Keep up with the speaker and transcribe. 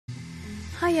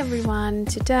Hi everyone,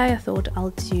 today I thought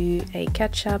I'll do a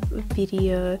catch-up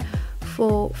video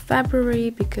for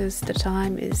February because the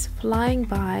time is flying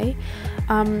by.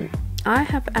 I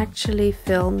have actually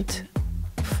filmed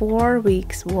 4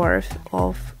 weeks worth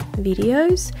of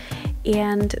videos,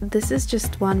 and this is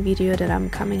just one video that I'm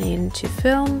coming in to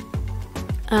film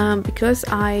because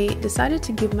I decided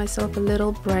to give myself a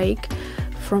little break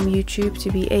from YouTube to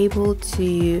be able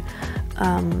to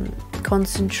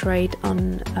concentrate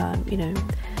on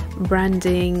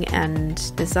branding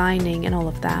and designing and all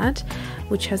of that,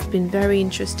 which has been very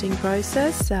interesting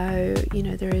process. So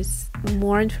there is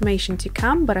more information to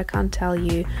come, but I can't tell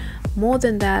you more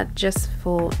than that just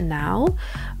for now.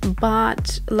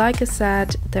 But like I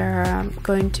said, there are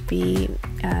going to be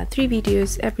 3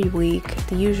 videos every week,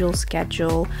 the usual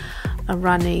schedule,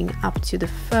 running up to the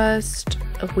first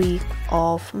week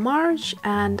of March,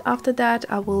 and after that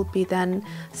I will be then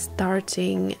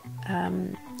starting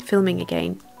filming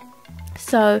again.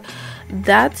 So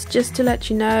that's just to let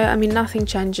you know. I mean, nothing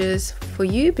changes for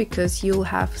you because you'll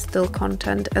have still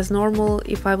content as normal.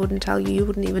 If I wouldn't tell you, you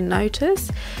wouldn't even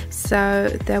notice. So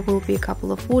there will be a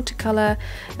couple of watercolor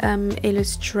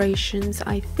illustrations.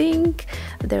 I think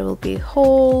there will be a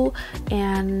haul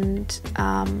and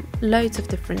loads of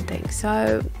different things.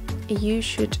 So you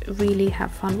should really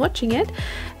have fun watching it.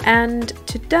 And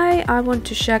today I want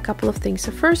to share a couple of things.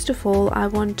 So first of all, I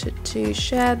wanted to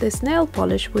share this nail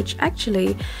polish, which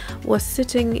actually was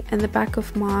sitting in the back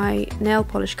of my nail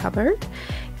polish cupboard,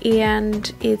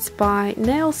 and it's by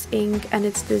Nails Inc, and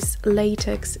it's this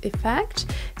latex effect.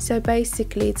 So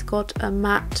basically it's got a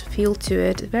matte feel to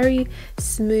it, very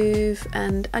smooth,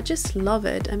 and I just love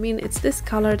it. I mean, it's this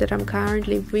color that I'm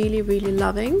currently really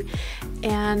loving,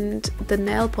 and the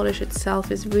nail polish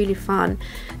itself is really fun.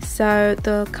 So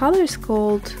the color is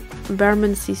called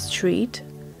Bermondsey Street.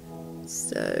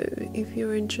 So if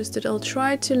you're interested, I'll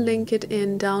try to link it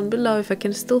in down below if I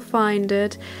can still find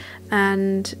it.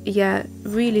 And yeah,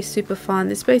 really super fun.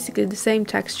 It's basically the same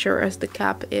texture as the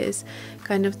cap is,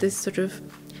 kind of this sort of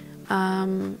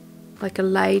like a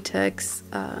latex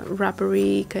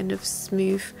rubbery kind of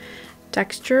smooth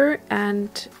texture,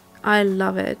 and I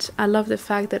love it. I love the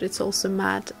fact that it's also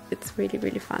matte. It's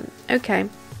really fun. Okay,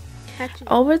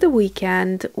 over the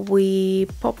weekend we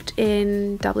popped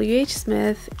in WH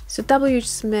Smith. So WH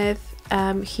Smith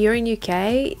here in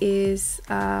UK is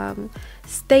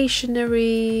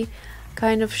stationery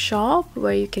kind of shop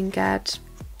where you can get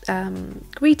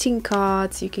greeting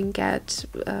cards, you can get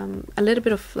a little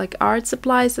bit of like art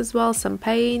supplies as well, some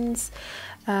paints,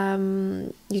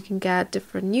 you can get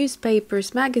different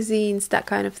newspapers, magazines, that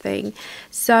kind of thing.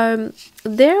 So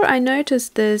there I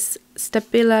noticed this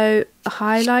Stabilo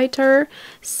highlighter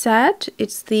set.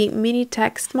 It's the mini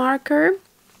text marker,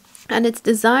 and it's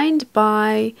designed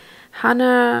by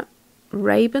Hannah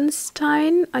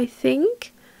Rabenstein, I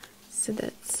think. So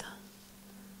that's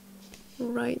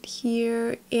right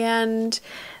here, and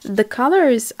the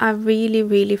colors are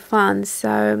really fun.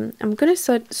 So I'm gonna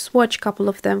swatch a couple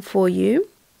of them for you.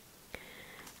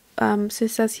 So it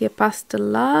says here Pastel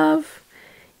Love,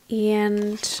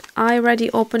 and I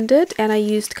already opened it and I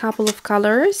used a couple of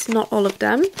colors, not all of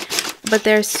them, but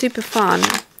they're super fun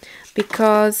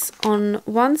because on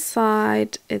one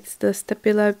side it's the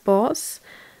Stabilo Boss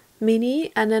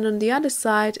Mini, and then on the other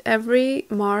side every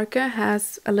marker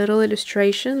has a little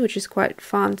illustration, which is quite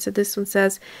fun. So this one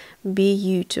says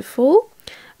Beautiful,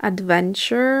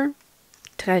 Adventure,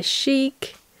 Très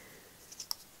Chic,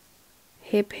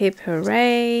 Hip Hip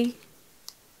Hooray,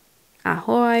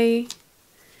 Ahoy,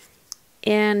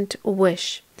 and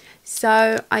Wish.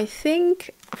 So I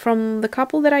think from the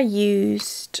couple that I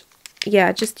used,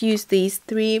 yeah, just use these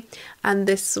 3, and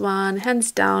this one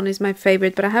hands down is my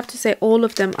favorite, but I have to say all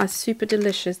of them are super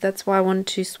delicious. That's why I want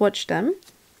to swatch them.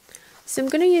 So I'm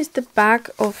going to use the back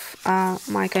of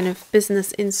my kind of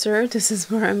business insert. This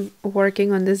is where I'm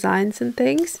working on designs and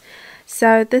things.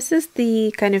 So this is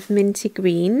the kind of minty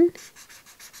green,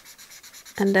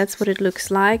 and that's what it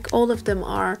looks like. All of them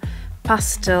are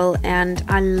pastel, and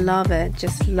I love it,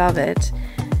 just love it.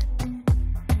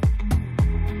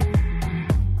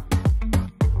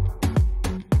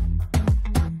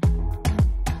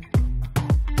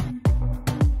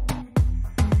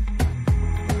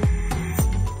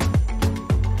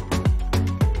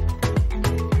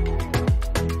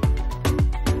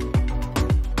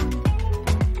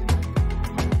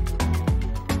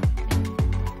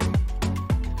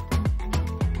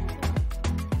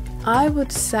 I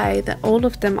would say that all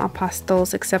of them are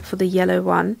pastels except for the yellow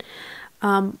one,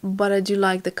 but I do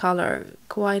like the color,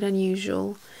 quite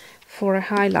unusual for a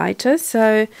highlighter.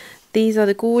 So these are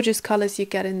the gorgeous colors you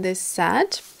get in this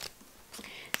set.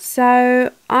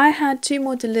 So I had 2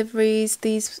 more deliveries.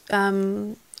 These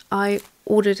I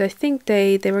ordered, I think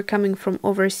they were coming from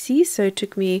overseas, so it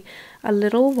took me a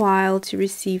little while to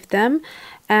receive them.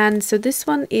 And so this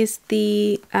one is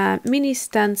the mini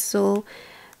stencil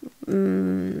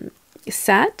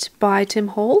set by Tim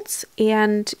Holtz,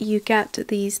 and you get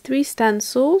these 3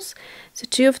 stencils. So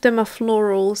 2 of them are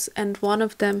florals and one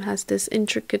of them has this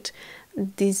intricate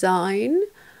design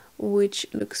which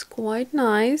looks quite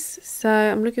nice. So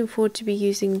I'm looking forward to be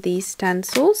using these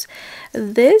stencils.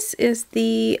 This is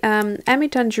the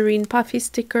Tangerine Puffy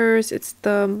stickers. It's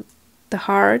the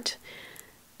heart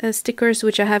stickers,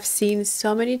 which I have seen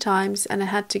so many times and I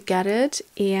had to get it,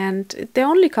 and they're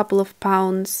only a couple of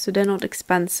pounds, so they're not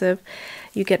expensive.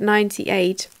 You get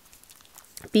 98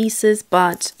 pieces,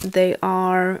 but they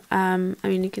are I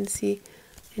mean, you can see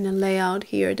in a layout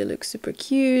here they look super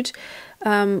cute,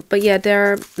 but yeah,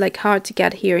 they're like hard to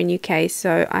get here in UK,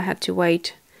 so I had to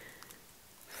wait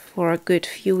for a good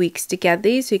few weeks to get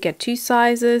these. So you get 2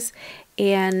 sizes,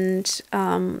 and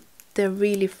they're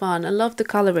really fun. I love the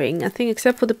coloring. I think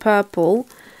except for the purple,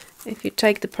 if you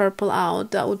take the purple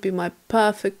out, that would be my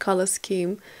perfect color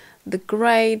scheme. The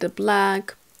grey, the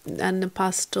black, and the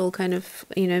pastel kind of,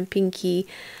 you know, pinky,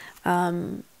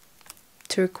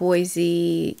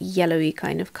 turquoisey, yellowy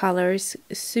kind of colors.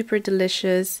 Super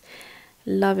delicious.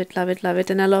 Love it, love it, love it.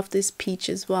 And I love this peach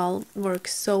as well.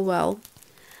 Works so well.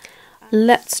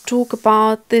 Let's talk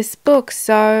about this book.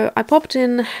 So I popped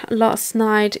in last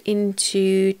night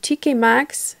into TK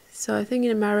Maxx. So I think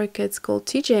in America it's called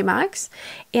TJ Maxx,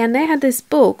 and they had this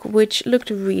book which looked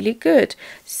really good.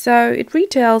 So it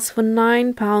retails for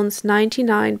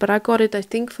 £9.99, but I got it I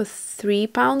think for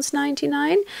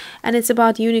 £3.99, and it's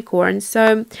about unicorns.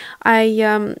 So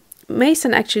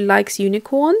Mason actually likes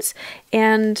unicorns,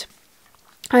 and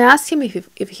I asked him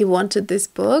if he wanted this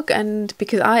book, and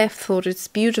because I have thought it's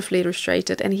beautifully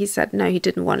illustrated, and he said no, he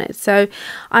didn't want it. So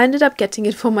I ended up getting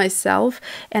it for myself,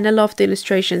 and I love the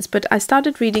illustrations. But I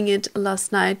started reading it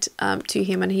last night to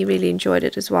him, and he really enjoyed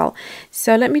it as well.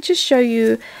 So let me just show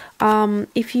you,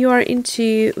 if you are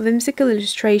into whimsical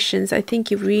illustrations, I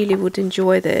think you really would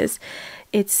enjoy this.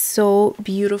 It's so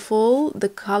beautiful, the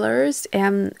colors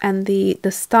and the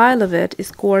style of it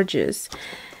is gorgeous.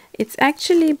 It's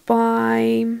actually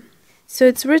by, so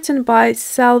it's written by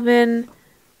Selvin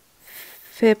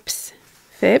Phipps,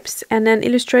 and then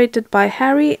illustrated by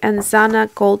Harry and Zana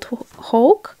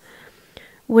Goldhawk,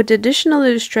 with additional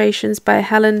illustrations by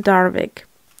Helen Darvik.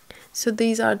 So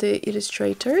these are the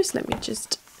illustrators. Let me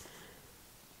just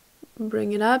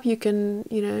bring it up. You can,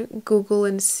 you know, Google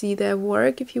and see their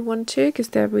work if you want to, because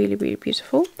they're really, really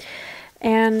beautiful.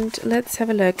 And let's have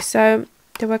a look. So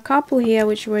there were a couple here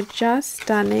which were just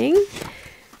stunning,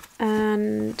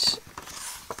 and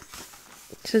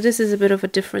so this is a bit of a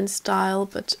different style,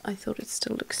 but I thought it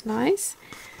still looks nice.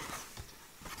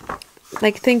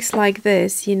 Like things like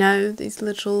this, you know, these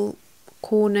little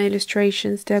corner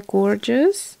illustrations, they're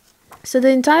gorgeous. So the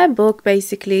entire book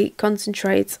basically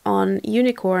concentrates on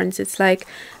unicorns. It's like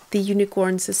the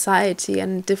unicorn society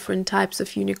and different types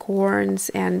of unicorns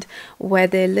and where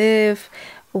they live,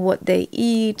 what they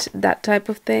eat, that type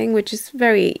of thing, which is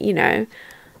very, you know,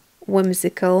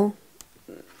 whimsical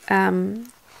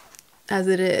as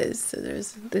it is. So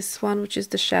there's this one which is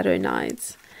the Shadow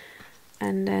Knights,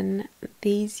 and then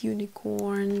these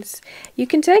unicorns. You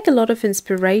can take a lot of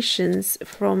inspirations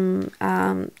from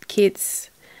kids'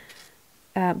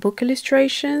 book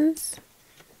illustrations.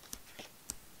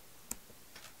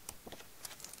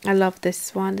 I love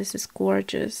this one. This is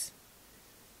gorgeous.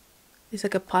 It's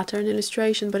like a pattern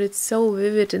illustration, but it's so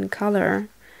vivid in color.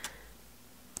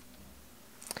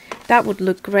 That would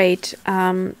look great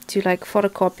to like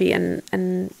photocopy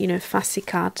and you know, fussy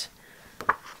cut.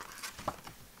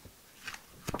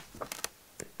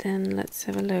 Then let's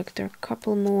have a look. There are a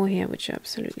couple more here which are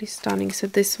absolutely stunning. So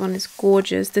this one is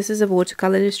gorgeous. This is a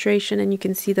watercolor illustration, and you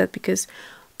can see that because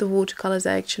the watercolors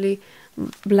are actually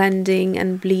blending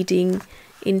and bleeding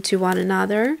into one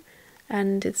another.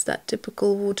 And it's that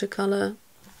typical watercolor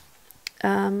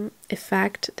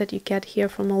effect that you get here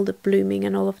from all the blooming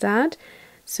and all of that.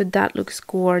 So that looks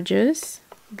gorgeous,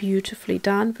 beautifully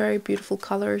done, very beautiful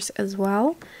colors as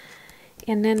well.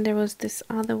 And then there was this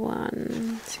other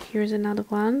one. So here's another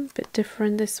one, a bit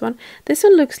different. This one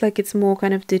looks like it's more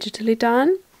kind of digitally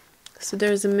done. So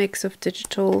there's a mix of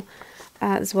digital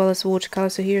as well as watercolor.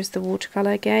 So here's the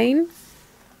watercolor again.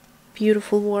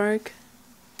 Beautiful work.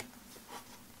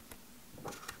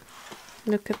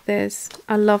 Look at this.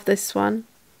 I love this one.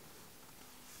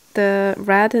 The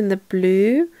red and the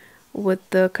blue with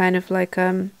the kind of like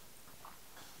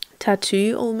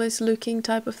tattoo almost looking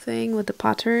type of thing with the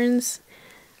patterns.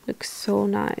 Looks so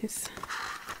nice.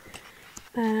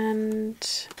 And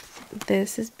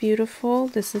this is beautiful.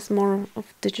 This is more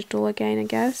of digital again, I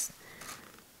guess.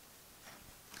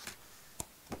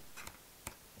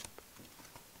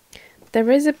 There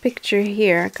is a picture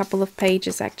here, a couple of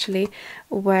pages actually,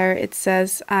 where it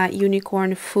says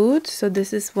unicorn food. So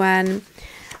this is when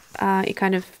it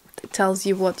kind of tells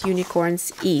you what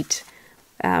unicorns eat.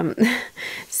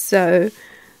 So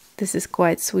this is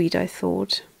quite sweet, I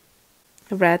thought.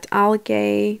 Red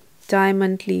algae,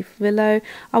 diamond leaf willow.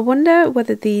 I wonder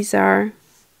whether these are,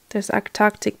 there's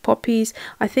Antarctic poppies.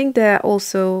 I think they're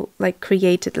also like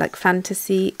created like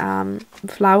fantasy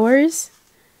flowers.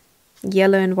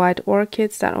 Yellow and white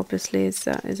orchids, that obviously is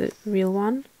a real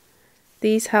one.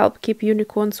 These help keep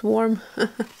unicorns warm.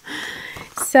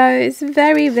 So it's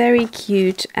very, very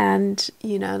cute, and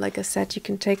you know, like I said, you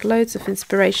can take loads of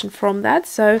inspiration from that.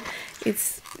 So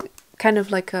it's kind of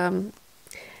like a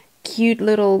cute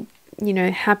little, you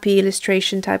know, happy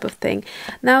illustration type of thing.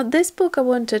 Now this book I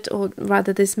wanted, or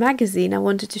rather this magazine I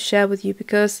wanted to share with you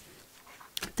because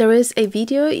there is a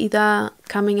video either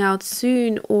coming out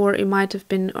soon, or it might have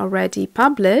been already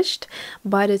published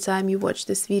by the time you watch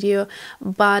this video.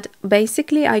 But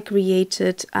basically I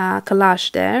created a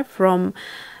collage there from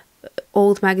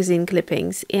old magazine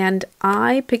clippings, and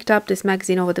I picked up this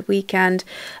magazine over the weekend.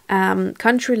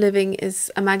 Country Living is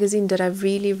a magazine that I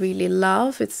really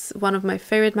love. It's one of my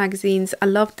favorite magazines. I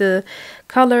love the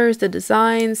colors, the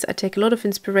designs. I take a lot of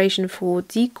inspiration for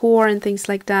decor and things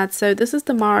like that. So this is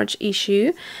the March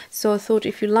issue, so I thought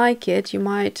if you like it, you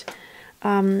might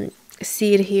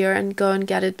see it here and go and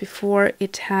get it before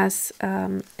it has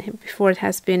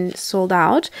been sold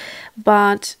out.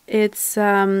 But it's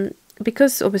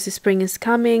because obviously spring is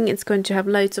coming, it's going to have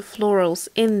loads of florals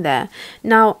in there.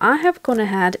 Now I have gone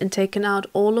ahead and taken out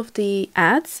all of the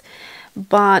ads,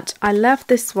 but I left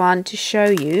this one to show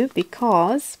you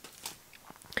because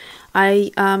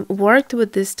I worked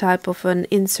with this type of an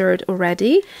insert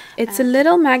already. It's a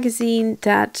little magazine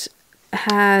that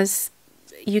has,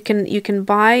 you can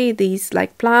buy these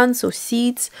like plants or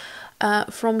seeds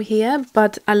from here,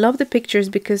 but I love the pictures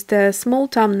because they're small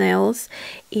thumbnails,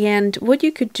 and what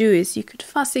you could do is you could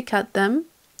fussy cut them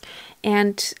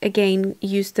and again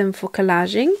use them for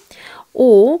collaging,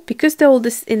 or because they're all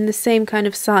this in the same kind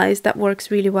of size, that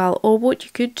works really well. Or what you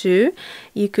could do,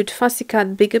 you could fussy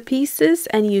cut bigger pieces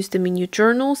and use them in your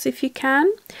journals if you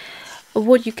can.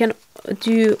 What you can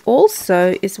do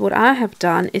also is, what I have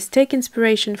done is take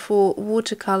inspiration for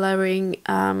watercoloring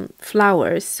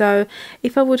flowers. So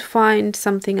if I would find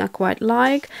something I quite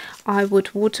like, I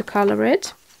would watercolor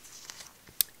it,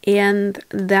 and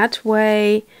that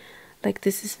way, like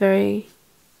this is very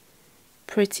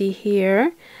pretty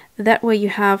here, that way you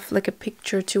have like a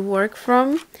picture to work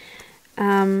from.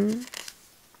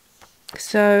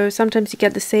 So sometimes you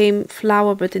get the same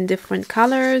flower but in different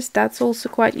colors. That's also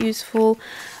quite useful.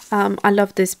 I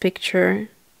love this picture.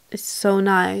 It's so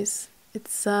nice.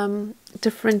 It's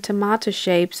different tomato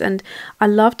shapes, and I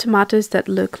love tomatoes that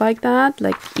look like that,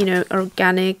 like, you know,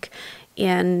 organic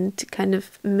and kind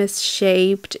of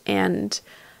misshaped and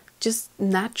just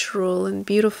natural and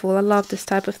beautiful. I love this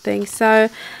type of thing. So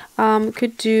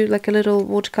could do like a little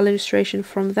watercolor illustration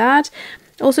from that.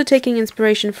 Also taking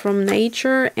inspiration from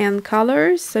nature and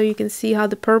colors, so you can see how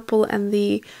the purple and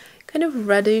the kind of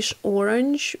reddish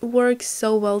orange works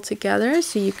so well together.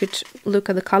 So you could look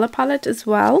at the color palette as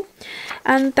well,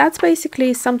 and that's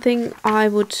basically something I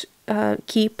would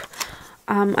keep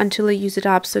until I use it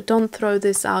up. So don't throw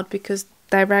this out, because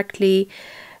directly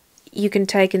you can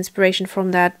take inspiration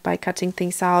from that by cutting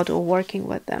things out or working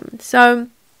with them. So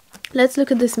let's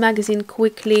look at this magazine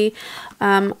quickly.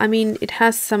 I mean, it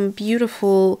has some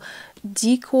beautiful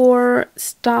decor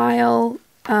style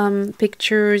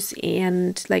pictures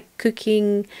and like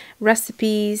cooking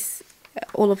recipes,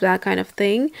 all of that kind of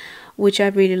thing, which I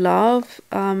really love.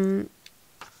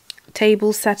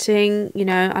 Table setting, you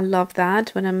know, I love that.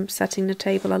 When I'm setting the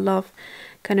table, I love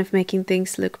kind of making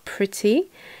things look pretty.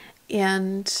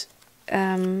 And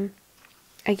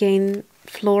again,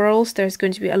 florals, there's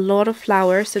going to be a lot of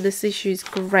flowers, so this issue is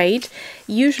great.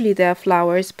 Usually there are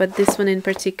flowers, but this one in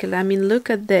particular, I mean, look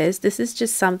at this. This is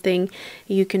just something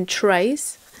you can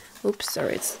trace. Oops,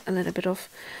 sorry, it's a little bit off.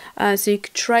 So you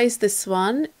could trace this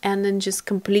one and then just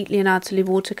completely and utterly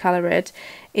watercolor it.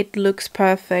 It looks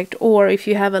perfect. Or if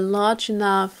you have a large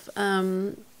enough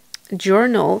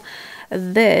journal,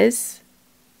 this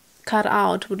cut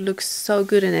out would look so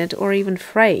good in it, or even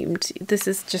framed. This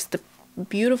is just a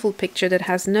beautiful picture that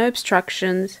has no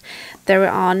obstructions. There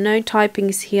are no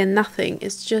typings here, nothing.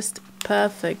 It's just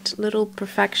perfect, little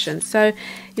perfection. So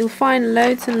you'll find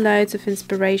loads and loads of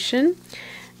inspiration.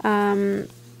 So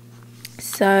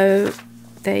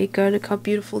there you go, look how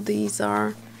beautiful these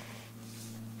are.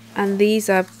 And these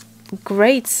are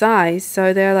great size,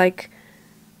 so they're like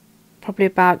probably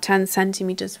about 10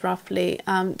 centimeters roughly,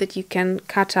 that you can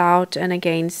cut out and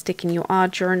again stick in your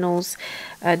art journals,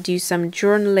 do some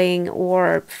journaling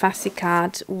or fussy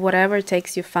cut, whatever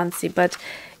takes your fancy. But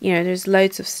you know, there's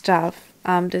loads of stuff.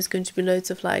 There's going to be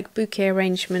loads of like bouquet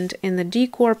arrangement in the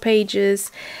decor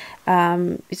pages.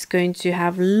 It's going to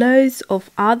have loads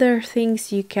of other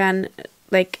things you can,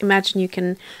 like, imagine you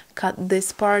can cut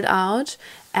this part out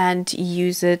and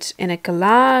use it in a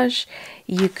collage.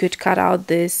 You could cut out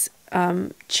this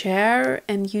chair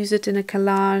and use it in a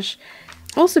collage.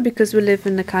 Also, because we live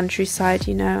in the countryside,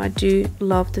 you know, I do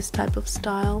love this type of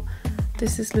style.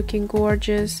 This is looking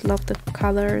gorgeous, love the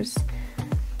colors.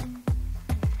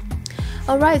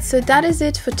 Alright, so that is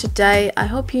it for today. I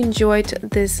hope you enjoyed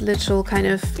this little kind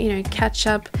of, you know, catch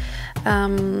up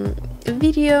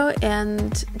video,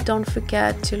 and don't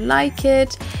forget to like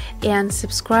it and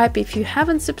subscribe if you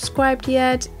haven't subscribed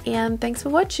yet. And thanks for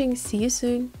watching. See you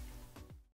soon.